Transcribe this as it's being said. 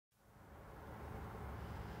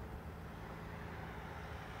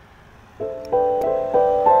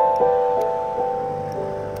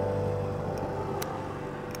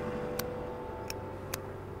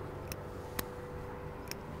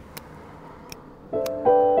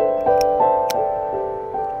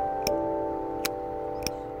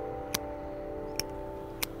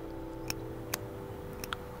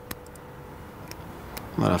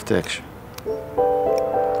ħarabtekx.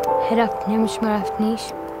 ħrabtni mhux ma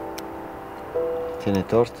raftnix. Tieni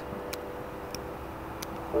tort?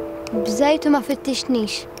 Bżajtu ma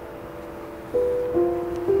fittixnix.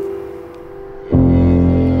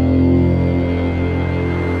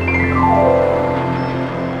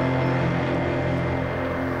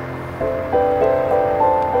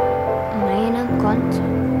 Ma jiena kont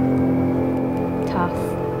taf.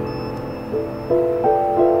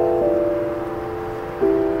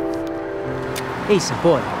 Ejsa,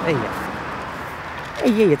 Paul, ejja.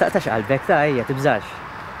 Ejja, taqtax qalbek, ta' ejja, tibżax.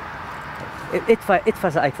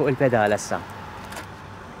 Itfa saqajk fuq il-pedala issa.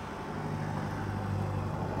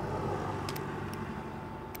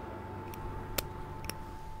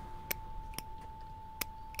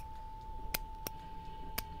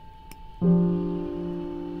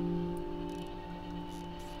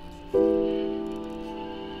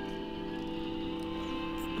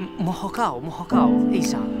 Moħħokaw,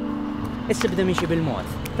 Ejsa. Issa bda minxi bil-mod,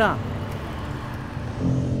 ta'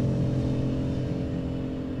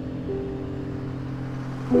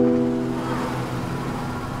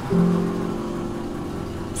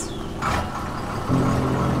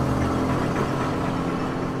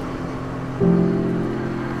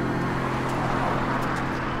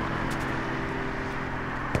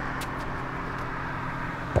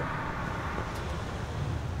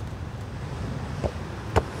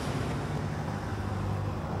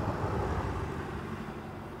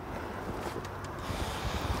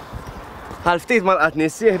 Għal-ftit ma lqatni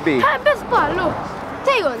s-sieħbi. Bis ballu,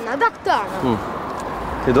 tejonna, dak tagħna.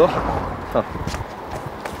 Tiduħ?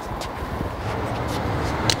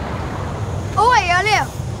 U għajja lew.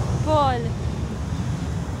 Paul.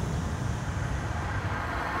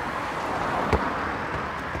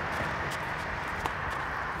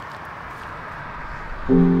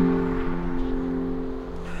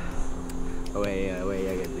 Għajja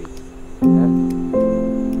għedbi.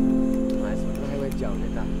 Ma jisma traħi weġġawni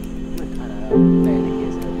ta' Bene che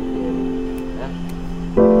sei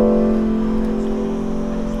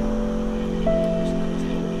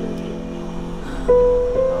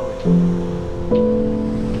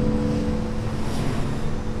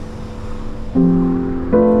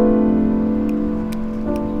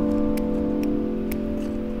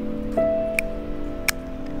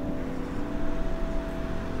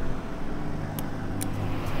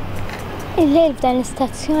Il-lejl f'dan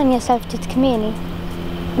l-istazzjon jasal ftit kmieni.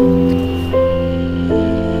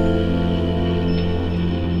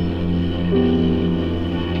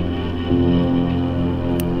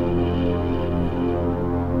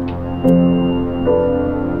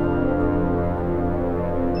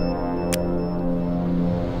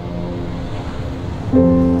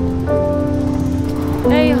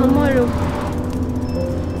 Ej, ħammorru.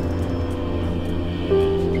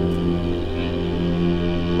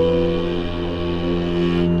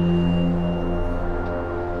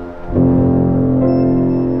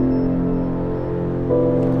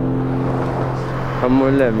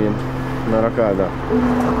 Ħammur lemjen, narakada.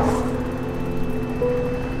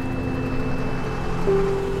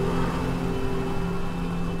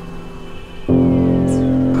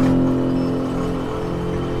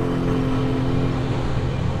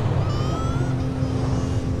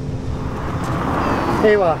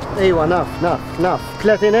 Ejwa, naf.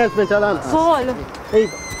 30,000 minn tal-anqas. Paul.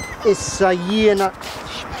 Issa jiena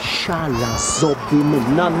xalla zobbi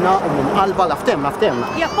minn nanna u minn qalba laftemna.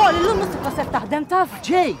 Ja Paul, illum nusibla se taħdem taf.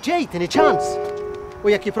 Ġej, tini ċans.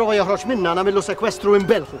 U jekk jipprova joħroġ minna nagħmillu sekwestru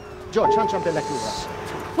imbelħu. George, ċanċan bellek lura.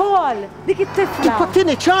 Paul, dik it-tifla.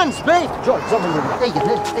 Tini ċans, bejt. George, zommi minna. Ejja.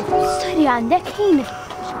 Storja għandek ħin.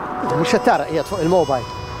 Mux ċattara, qiegħed fuq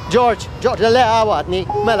il-mobile. George, le għawadni.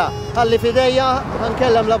 Mela, għalli fidejja,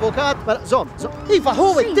 għankellem l-avukat. Mela, zom. Iva, hu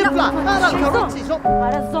it-tifla. Għara l-karozzi, zom.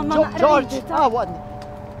 George, għawadni.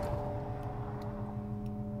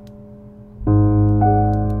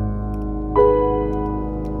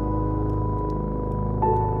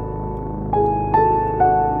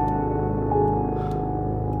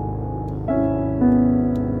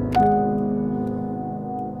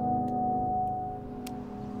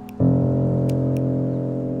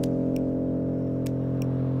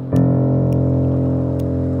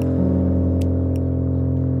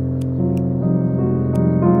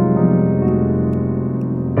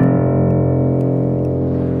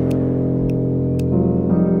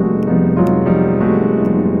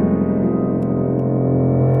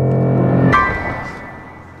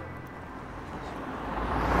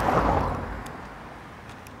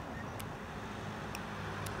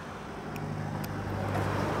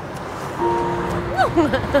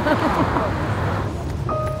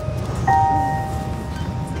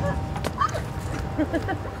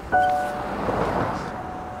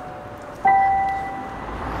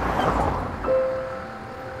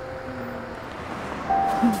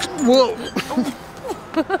 Whoa!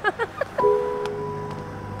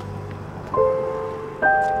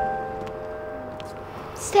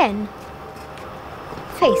 Sten.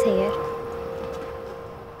 Fej sejjer.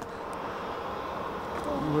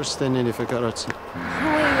 Mur stennini fil-karozza.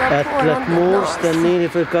 Għatlek mur stennini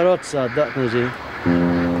fil-karozza, daq niġi.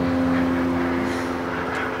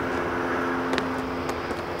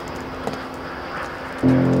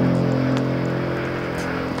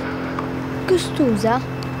 Gustuża.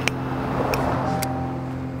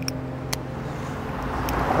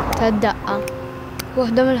 Tad-daqqa.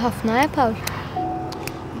 Waħda mill-ħafna, Pawl?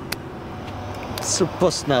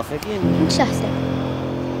 Suppost nafek jien. X'aħseb?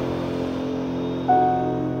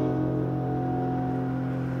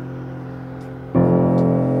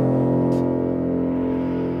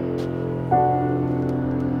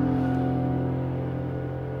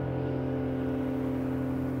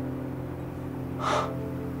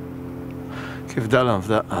 Kif dalan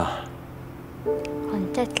f'daqqa?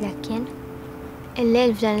 Kontetlek kien.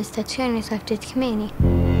 Il-lejl f'dan l-istazzjoni sar ftit kmieni.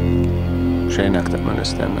 Xejn aktar ma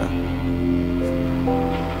nistenna.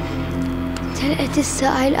 Telqet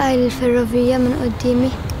issa qajl il-ferrovija minn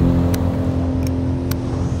qoddimi.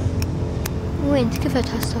 U int kif qed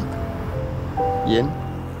tħassok? Jien?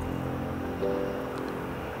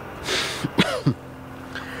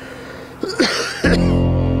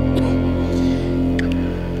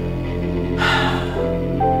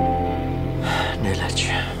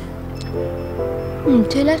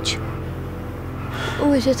 Tilaċ u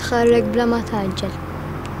titħarrek bla ma taġġel.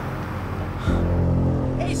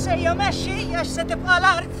 Ejja mexxi, għax se tibqa'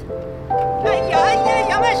 l-art.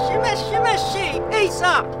 Ejja, mexxi,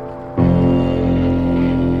 ejsa!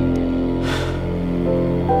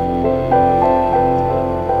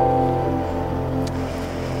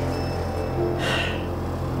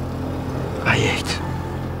 Għajjejt.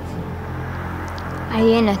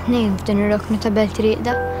 Għajjena t-nejn f'din ir-rokna ta' belt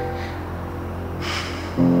riqda.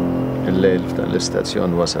 Il-lejl f'dan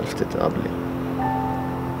l-istazzjon wasal ftit qabli.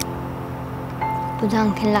 U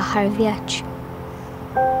dan kien l-aħħar vjaġġ.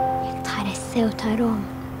 Jekk tħares sew tarhom.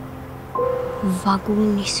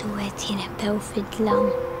 Vaguni suwed jinebbew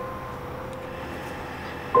fid-dlam.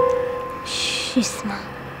 X'isma'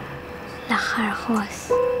 l-aħħar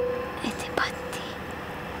ħoss qed ibatti.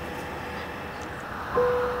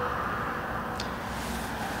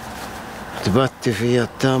 Tbatti fija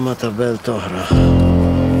t-tama ta' belt oħra.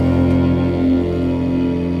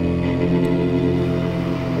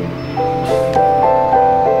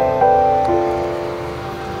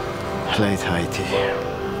 Ħlejt ħajti.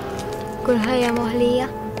 Kull ħajja moħlija.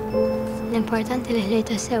 L-importanti li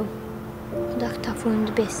ħlejta sew. U dak ta'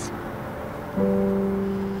 fund biss.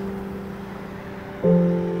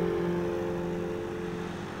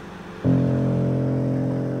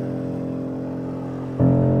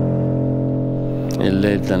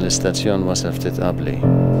 Il-lejl dan l-istazzjon wasal ftit qabli.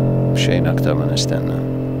 B'xejn aktar ma nistenna.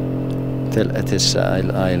 Telqet issa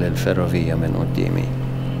qajl il-ferrovija minn qudiemi.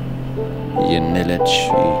 Jien nileġ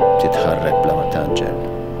titħarrek bla ma taġġel.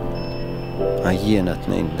 Għajjena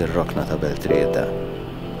t-nejn bir-rokna ta' belt rieda.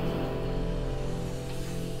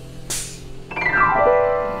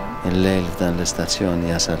 Il-lejl f'dan l-istazzjon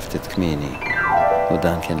jasal ftit kmieni u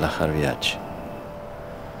dan kien l-aħħar vjaġġ.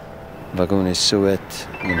 Vaguni s-suwed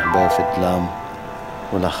jinħbew fid-dlam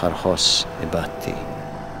u l-aħħar ħoss ibatti.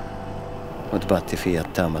 U tbatti fija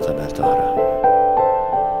t-tama ta' belt oħra.